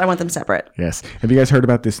peanuts out. I want them separate. Yes. Have you guys heard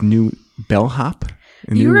about this new bellhop?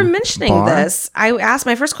 You were mentioning this. I asked,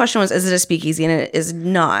 my first question was, is it a speakeasy? And it is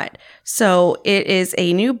not. So it is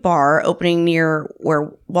a new bar opening near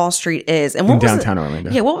where Wall Street is. And what was downtown Orlando.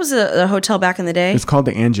 Yeah, what was the hotel back in the day? It's called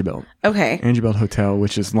the Angebilt. Okay. Angebilt Hotel,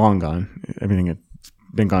 which is long gone. Everything had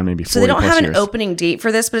been gone maybe 40 So they don't have years. an opening date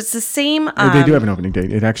for this, but it's the same. They do have an opening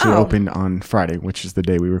date. It actually opened on Friday, which is the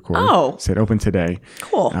day we recorded. Oh. So it opened today.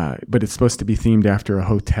 Cool. But it's supposed to be themed after a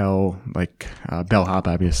hotel, like bellhop,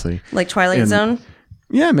 obviously. Like Twilight Zone?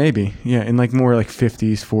 Yeah, maybe. Yeah, in like more like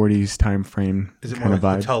 50s, 40s time frame. Is it kind more of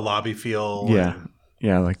like vibe. hotel lobby feel? Yeah.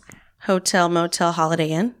 Yeah, like Hotel, motel, Holiday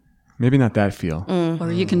Inn? maybe not that feel.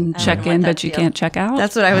 Or you can check know what in, that but you feel. can't check out.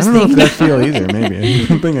 That's what I I was don't know if thinking. that feel either, maybe.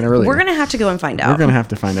 I'm thinking earlier. We're going to have to go and find We're out. going to have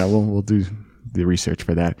to find out. We'll do the research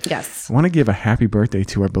for that. Yes. I want to give a happy birthday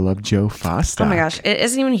to our beloved Joe Fostock. Oh my gosh. It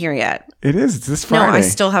isn't even here yet. It is. It's this No, Friday. I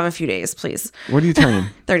still have a few days, please. What are you turning?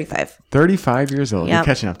 35. 35 years old. You're Yep.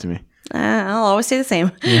 catching up to me. I'll always stay the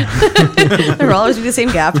same. There will always be the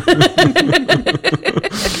same gap.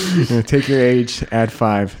 You're gonna take your age, add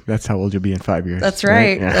 5. That's how old you'll be in 5 years. That's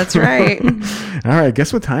right. Yeah. That's right. All right.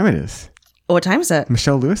 Guess what time it is? What time is it?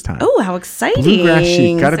 Michelle Lewis time. Oh, how exciting. Bluegrass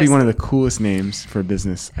Chic. Got to be one of the coolest names for a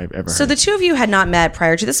business I've ever So heard. the two of you had not met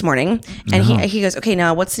prior to this morning. And he goes, okay,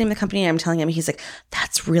 now what's the name of the company? And I'm telling him, he's like,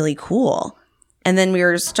 that's really cool. And then we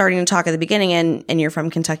were starting to talk at the beginning, and you're from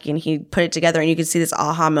Kentucky, and he put it together, and you could see this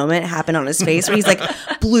aha moment happen on his face where he's like,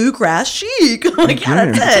 Bluegrass Chic. I'm like, yeah,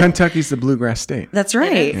 Yeah, that's it. Kentucky's the bluegrass state. That's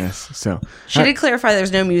right. Yes. So She did clarify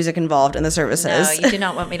there's no music involved in the services. No, you do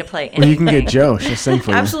not want me to play well, you anything. can get Joe. She'll sing for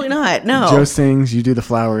you. Absolutely not. No. Joe sings. You do the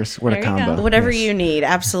flowers. What There a you go. combo. Whatever Yes. you need.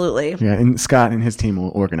 Absolutely. Yeah, and Scott and his team will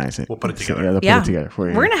organize it. We'll put it So, together. yeah, they'll Yeah. put it together for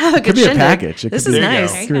you. We're gonna have a Could good be a shindig. package. It This could is be-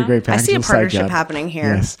 nice. It could be a great I package. see a little side partnership job. happening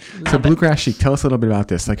here. Yes. So Bluegrass Chic, tell us a little bit about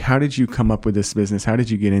this. Like, how did you come up with this business? How did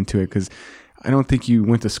you get into it? Because I don't think you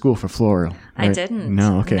went to school for floral. I right? didn't.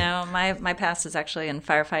 No. Okay. No, my past is actually in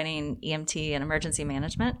firefighting, EMT, and emergency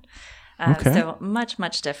management. Okay. So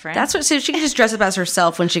much different. That's what, so she can just dress up as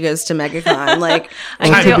herself when she goes to MegaCon. Like, I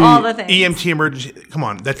can could do be all the things. EMT emergency. Come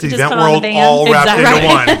on, that's the Just event put on the world band. all wrapped Exactly.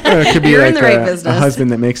 into one. It could be You're like in the right a business.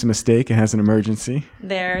 husband that makes a mistake and has an emergency.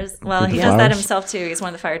 There's well, With he the does that flowers? himself too. He's one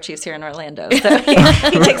of the fire chiefs here in Orlando, so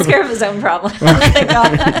he takes care of his own problems. Thank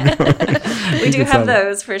God. We do have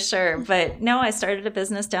those for sure. But no, I started a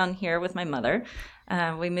business down here with my mother.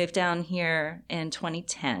 We moved down here in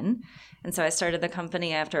 2010, and so I started the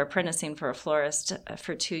company after apprenticing for a florist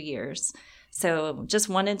for 2 years. So just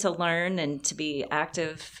wanted to learn and to be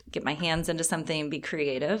active, get my hands into something, be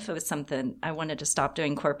creative. It was something I wanted to stop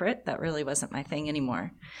doing corporate. That really wasn't my thing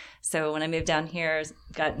anymore. So when I moved down here,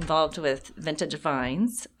 got involved with Vintage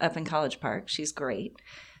Vines up in College Park. She's great.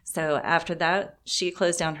 So after that, she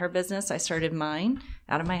closed down her business. I started mine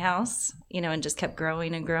out of my house, and just kept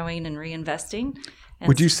growing and growing and reinvesting. And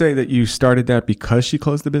Would you say that you started that because she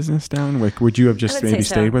closed the business down? Like, would you have I just would maybe say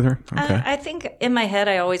so. stayed with her? Okay. I think in my head,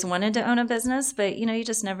 I always wanted to own a business, but you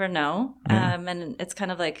just never know. And it's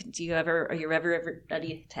kind of like, are you ever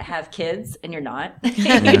ready to have kids? And you're not.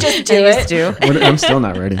 You just do I used it. to. I'm still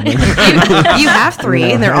not ready. You have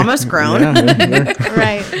 3, and they're almost grown. Yeah.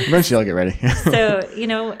 Right. Eventually I'll get ready. So,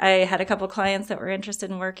 I had a couple clients that were interested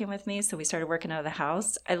in working with me. So we started working out of the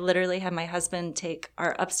house. I literally had my husband take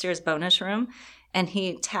our upstairs bonus room, and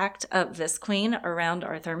he tacked up Visqueen around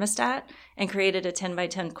our thermostat and created a 10 by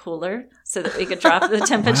 10 cooler so that we could drop the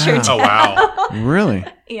temperature Oh down. wow! Really?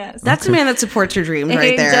 Yes. That's a man that supports your dreams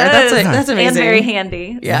right He there. does. That's amazing. And very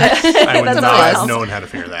handy. Yeah. I would That's not awesome. have known how to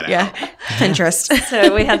figure that Yeah. out. Pinterest.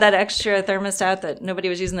 So we had that extra thermostat that nobody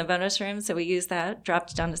was using in the bonus room. So we used that,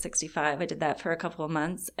 dropped it down to 65. I did that for a couple of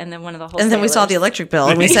months. And then one of the wholesalers. And then we saw the electric bill,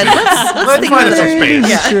 and we said, let's Let's find some space.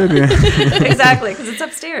 Yeah. Should, yeah. Exactly, because it's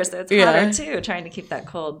upstairs, so it's Yeah. hotter too, trying to keep that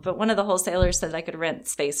cold. But one of the wholesalers said I could rent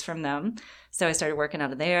space from them. So I started working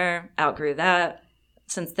out of there, outgrew that.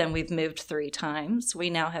 Since then, we've moved 3 times. We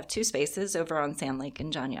now have 2 spaces over on Sand Lake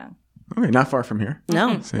and John Young. Okay, not far from here.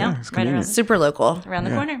 No. So, No, yeah, it's right convenient. Super local. Around the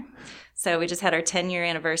corner. So we just had our 10-year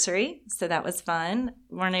anniversary, so that was fun.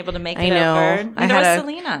 Weren't able to make it I know. over. Neither was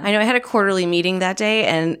Selena. I know. I had a quarterly meeting that day,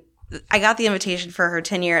 and I got the invitation for her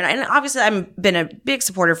 10 year. And obviously, I've been a big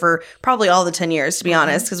supporter for probably all the 10 years, to be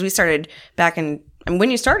honest, because we started back in. And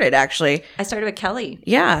when you started, actually. I started with Kelly.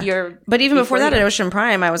 Yeah. But even before that you. at Ocean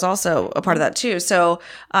Prime, I was also a part of that too. So,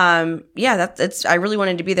 I really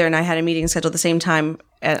wanted to be there, and I had a meeting scheduled the same time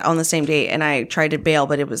on the same date, and I tried to bail,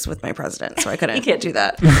 but it was with my president, so I couldn't can't do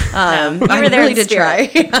that. You I were there really in did try.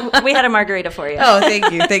 spirit. We had a margarita for you. Oh,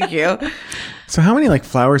 thank you. So how many like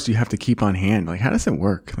flowers do you have to keep on hand? Like, how does it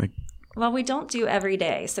work? Like, Well, we don't do every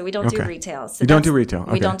day, so we don't do Okay. retail. So You don't do that's- retail,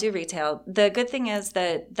 We okay. don't do retail. The good thing is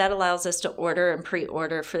that allows us to order and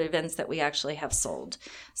pre-order for events that we actually have sold.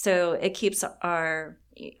 So it keeps our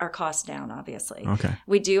costs down, obviously. Okay.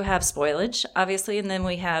 We do have spoilage, obviously, and then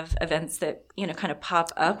we have events that, kind of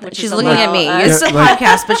pop up. Which She's is looking at allow me. us- It's a like-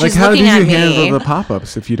 podcast, but like she's how do looking you at me. handle the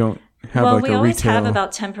pop-ups if you don't have Well, like we a always retail? have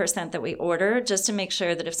about 10% that we order just to make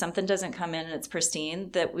sure that if something doesn't come in and it's pristine,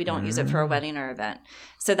 that we don't use it for a wedding or event.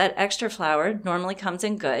 So that extra flower normally comes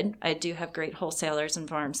in good. I do have great wholesalers and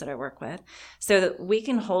farms that I work with. So that we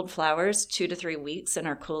can hold flowers 2 to 3 weeks in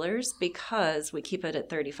our coolers because we keep it at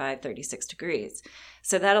 35, 36 degrees.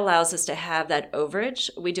 So that allows us to have that overage.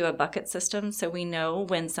 We do a bucket system, so we know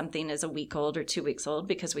when something is a week old or 2 weeks old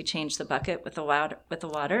because we change the bucket with the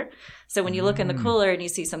water. So when you look in the cooler and you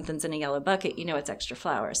see something's in a yellow bucket, you know it's extra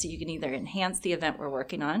flower. So you can either enhance the event we're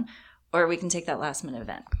working on, or we can take that last minute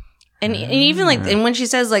event. And even like, and when she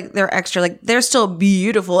says like they're extra, like they're still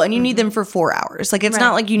beautiful, and you need them for 4 hours. Like it's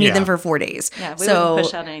not like you need them for 4 days. Yeah, we so wouldn't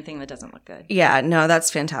push out anything that doesn't look good. yeah, no, that's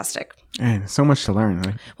fantastic. Man, so much to learn.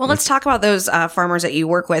 Like, Well, let's talk about those farmers that you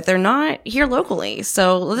work with. They're not here locally,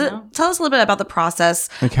 so tell us a little bit about the process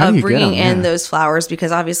Like, how do of you get bringing them? in Yeah. those flowers,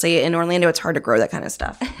 because obviously in Orlando it's hard to grow that kind of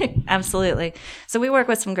stuff. Absolutely. So we work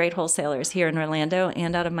with some great wholesalers here in Orlando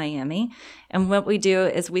and out of Miami. And what we do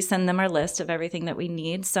is we send them our list of everything that we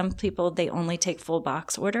need. Some people, they only take full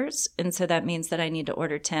box orders. And so that means that I need to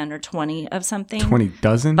order 10 or 20 of something. 20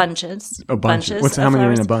 dozen? Bunches. A bunch. Bunches How of many are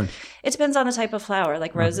in flowers. a bunch? It depends on the type of flower.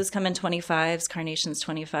 Like roses come in 25s, carnations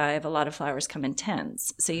 25. A lot of flowers come in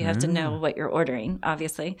 10s. So you have to know what you're ordering,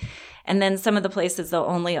 obviously. And then some of the places, they'll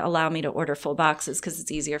only allow me to order full boxes because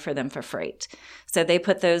it's easier for them for freight. So they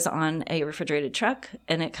put those on a refrigerated truck,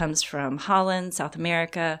 and it comes from Holland, South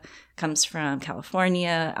America, comes from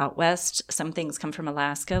California, out west. Some things come from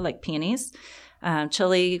Alaska, like peonies,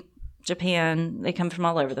 Chile, Japan. They come from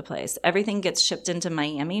all over the place. Everything gets shipped into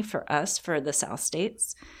Miami for us, for the South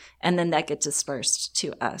States, and then that gets dispersed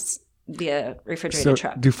to us via refrigerated So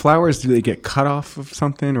truck. do they get cut off of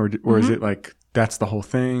something, or is it like that's the whole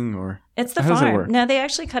thing, or It's the how does it farm. work? No, they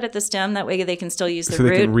actually cut at the stem. That way they can still use the So they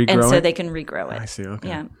root, can regrow and so it? they can regrow it. I see, okay.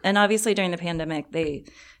 Yeah, and obviously during the pandemic, they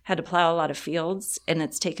had to plow a lot of fields, and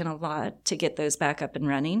it's taken a lot to get those back up and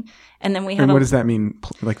running. And then we have And what does that mean?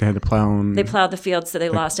 Like they had to plow? they plowed the fields, so they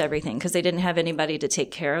lost everything because they didn't have anybody to take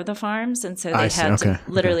care of the farms, and so they I see, had okay,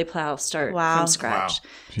 to literally start Wow. from scratch.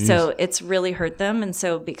 Jeez. So it's really hurt them, and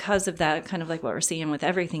so because of that, kind of like what we're seeing with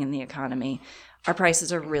everything in the economy, our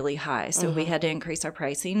prices are really high. So we had to increase our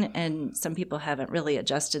pricing, and some people haven't really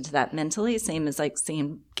adjusted to that mentally. Same as like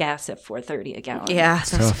seeing gas at $4.30 a gallon. Yeah.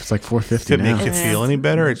 Tough. It's like $4.50 To now. make it feel any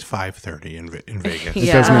better, it's $5.30 in Vegas.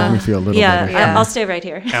 It does make me feel a little Yeah, better. Yeah. I'll stay right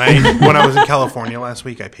here. And when I was in California last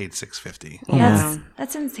week, I paid $6.50.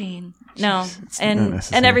 That's insane. No, not and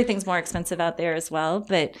necessary. everything's more expensive out there as well.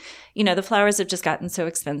 But the flowers have just gotten so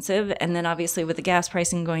expensive, and then obviously with the gas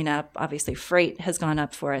pricing going up, obviously freight has gone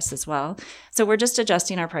up for us as well. So we're just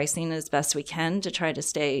adjusting our pricing as best we can to try to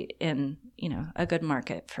stay in a good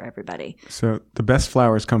market for everybody. So the best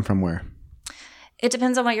flowers come from where? It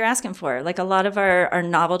depends on what you're asking for. Like a lot of our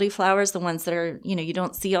novelty flowers, the ones that are, you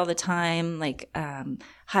don't see all the time, like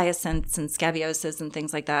hyacinths and scabiosas and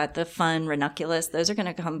things like that, the fun ranunculus, those are going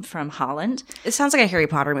to come from Holland. It sounds like a Harry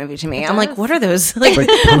Potter movie to me. I'm like, what are those? Like, Like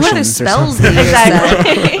what are those potions or spells something.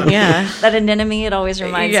 that you said? Yeah. That anemone, it always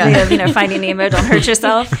reminds Yeah. me of, Finding Nemo, don't hurt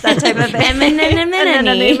yourself, that type of thing.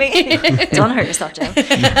 Anemone. Don't hurt yourself, Joe.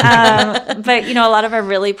 But, a lot of our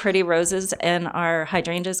really pretty roses and our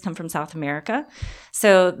hydrangeas come from South America.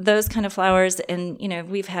 So those kind of flowers, and,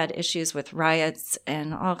 we've had issues with riots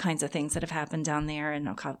and all kinds of things that have happened down there. And,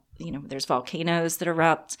 there's volcanoes that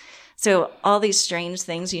erupt. So all these strange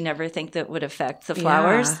things you never think that would affect the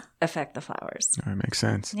flowers, affect the flowers. That makes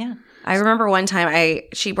sense. Yeah. I remember one time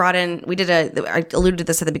she brought in, I alluded to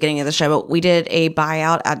this at the beginning of the show, but we did a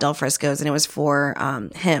buyout at Del Frisco's, and it was for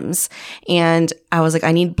hymns. And I was like,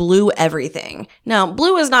 I need blue everything. Now,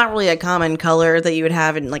 blue is not really a common color that you would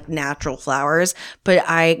have in like natural flowers, but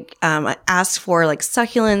I asked for like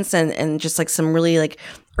succulents and just like some really like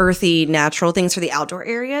earthy, natural things for the outdoor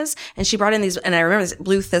areas. And she brought in these, and I remember this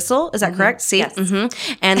blue thistle. Is that correct? See? Yes.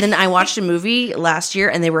 Mm-hmm. And then I watched a movie last year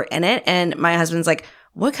and they were in it. And my husband's like,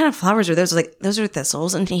 what kind of flowers are those? I was like, those are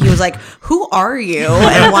thistles. And he was like, who are you?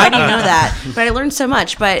 And why do you know that? But I learned so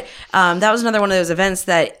much. But that was another one of those events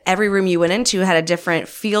that every room you went into had a different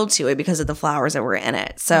feel to it because of the flowers that were in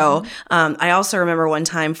it. So I also remember one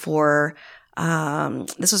time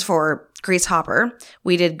this was for Grace Hopper.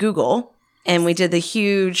 We did Google. And we did the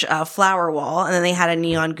huge flower wall, and then they had a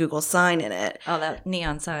neon Google sign in it. Oh, that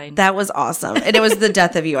neon sign. That was awesome. And it was the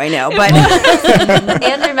death of you, I know. But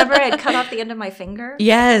And remember, I had cut off the end of my finger?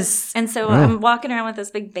 yes. And so I'm walking around with this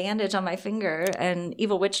big bandage on my finger, and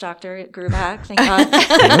evil witch doctor, it grew back, thank God.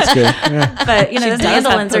 That's good. Yeah. But, those does have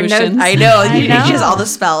mandolins are no... potions. I know. I She know. has all the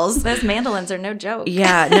spells. Those mandolins are no joke.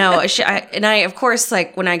 Yeah, no. I, of course,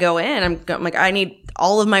 like when I go in, I'm like, I need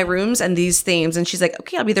all of my rooms and these themes. And she's like,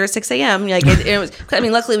 okay, I'll be there at 6 a.m. Like it was, I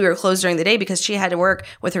mean, luckily we were closed during the day because she had to work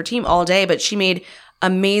with her team all day, but she made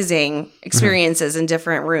amazing experiences in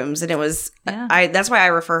different rooms. And it was, Yeah. that's why I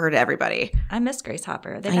refer her to everybody. I miss Grace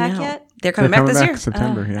Hopper. Are they I back know. yet? They're coming back this year.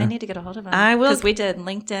 September. Oh, Yeah. I need to get a hold of them. I will. Because we did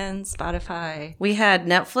LinkedIn, Spotify, We had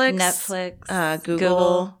Netflix,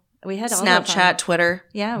 Google, We had all of them. Snapchat, Twitter.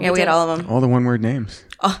 Yeah, we had did. all of them. All the one-word names.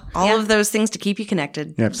 All of those things to keep you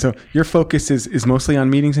connected. Yep. So your focus is mostly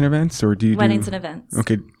on meetings and events, or do you Weddings do and events.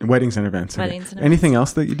 Okay, weddings and events. Okay. Weddings and Anything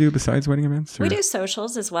else that you do besides wedding events? Or? We do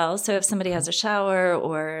socials as well. So if somebody has a shower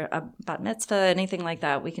or a bat mitzvah, anything like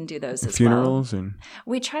that, we can do those as funerals and well.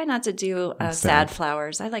 We try not to do sad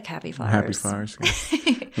flowers. I like happy flowers. happy flowers.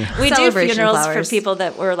 We do Celebration funerals flowers. for people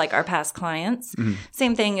that were like our past clients. Mm-hmm.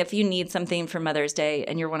 Same thing if you need something for Mother's Day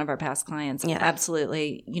and you're one of our past clients. Yeah.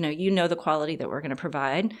 Absolutely. You know the quality that we're going to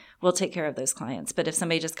provide. We'll take care of those clients. But if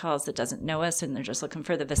somebody just calls that doesn't know us and they're just looking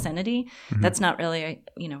for the vicinity, that's not really,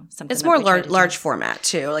 something. It's that more we try to do. large format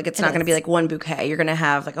too. Like it's not going to be like one bouquet. You're going to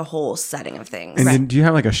have like a whole setting of things. And then do you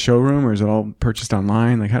have like a showroom, or is it all purchased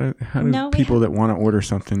online? Like how do No, we people that want to order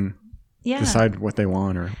something Yeah. decide what they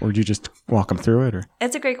want, or do you just walk them through it? Or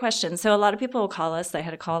It's a great question. So a lot of people will call us. I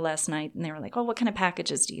had a call last night and they were like, oh, what kind of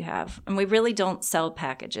packages do you have? And we really don't sell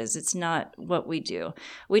packages. It's not what we do.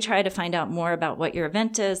 We try to find out more about what your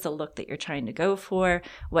event is, the look that you're trying to go for,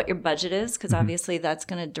 what your budget is, because obviously that's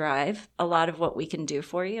going to drive a lot of what we can do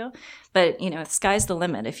for you. But, sky's the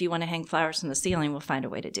limit. If you want to hang flowers from the ceiling, we'll find a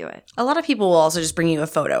way to do it. a lot of people will also just bring you a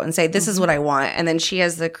photo and say, this is what I want. And then she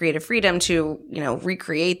has the creative freedom to,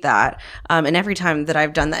 recreate that. And every time that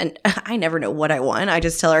I've done that, and I never know what I want. I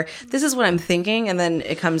just tell her, this is what I'm thinking. And then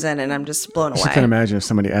it comes in and I'm just blown I away. can imagine if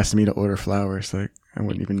somebody asked me to order flowers, like I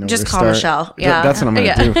wouldn't even know. Just where to call start. Michelle. Yeah. That's what I'm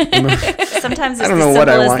going to do. Sometimes it's I don't as know what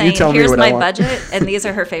I simple as want. You saying, tell me here's what my I want. budget, and these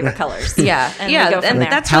are her favorite colors. Yeah. And yeah. we go from there.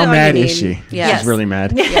 That's How really all mad you is need. she? Yeah. She's really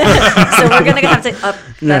mad. So we're going to have to up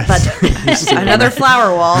that budget. Another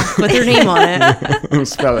flower wall with your name on it.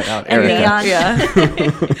 Spell it out, And Erica. neon.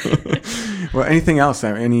 Yeah. Well, anything else?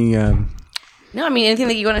 Any No, I mean, anything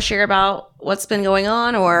that you want to share about what's been going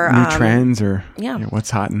on or new trends, or yeah. what's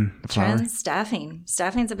hot in the flower? Trends, staffing.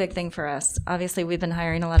 Staffing's a big thing for us. Obviously, we've been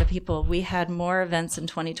hiring a lot of people. We had more events in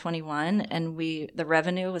 2021, and the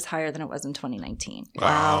revenue was higher than it was in 2019.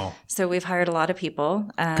 Wow. So we've hired a lot of people.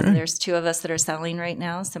 There's 2 of us that are selling right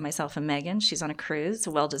now. So myself and Megan, she's on a cruise,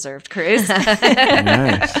 a well-deserved cruise.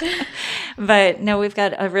 Nice. But no, we've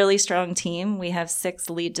got a really strong team. We have 6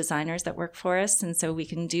 lead designers that work for us. And so we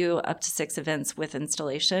can do up to 6 events with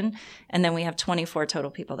installation. And then we have 24 total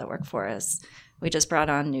people that work for us. We just brought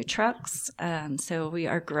on new trucks. So we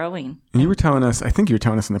are growing. And you were telling us, I think you were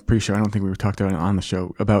telling us in the pre-show, I don't think we were talking about it on the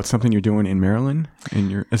show, about something you're doing in Maryland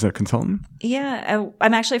as a consultant? Yeah,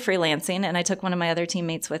 I'm actually freelancing, and I took one of my other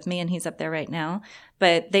teammates with me, and he's up there right now.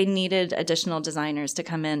 But they needed additional designers to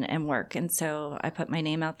come in and work. And so I put my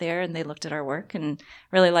name out there, and they looked at our work and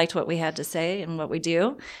really liked what we had to say and what we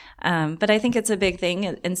do. But I think it's a big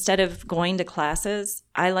thing. Instead of going to classes,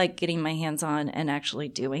 I like getting my hands on and actually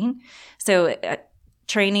doing. So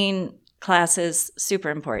training, classes, super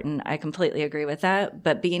important. I completely agree with that.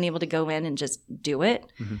 But being able to go in and just do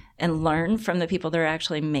it and learn from the people that are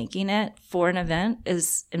actually making it for an event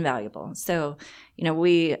is invaluable. So,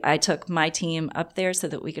 I took my team up there so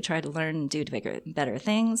that we could try to learn and do better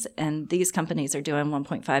things. And these companies are doing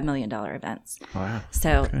 $1.5 million events. Wow.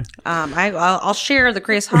 So I'll share the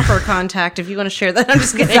Grace Hopper contact if you want to share that. I'm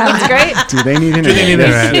just kidding. sounds great. Do they need internet?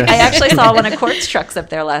 internet? I actually saw one of Quartz trucks up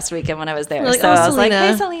there last weekend when I was there. Like, so oh, I was like,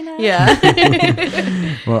 Selena. hey, Selena.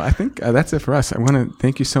 Yeah. Well, I think that's it for us. I want to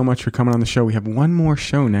thank you so much for coming on the show. We have one more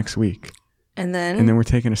show next week, and then we're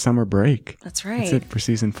taking a summer break. that's right. That's it for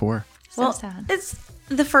season 4. So well, sad. it's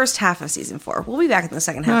the first half of season 4. We'll be back in the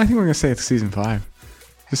second No, I half. think we're going to say it's season 5.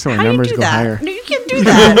 Just so our How do you numbers do go that? higher. No, you can't do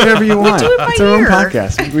that. Whatever you want. do it by It's our own ear.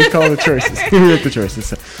 podcast. We call it Choices. We make the choices.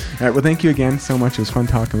 So, all right. Well, thank you again so much. It was fun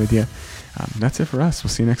talking with you. That's it for us. We'll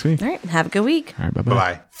see you next week. All right. Have a good week. All right. Bye-bye.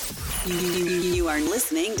 Bye-bye. You are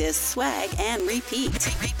listening to Swag and Repeat.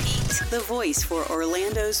 The voice for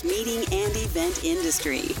Orlando's meeting and event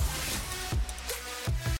industry.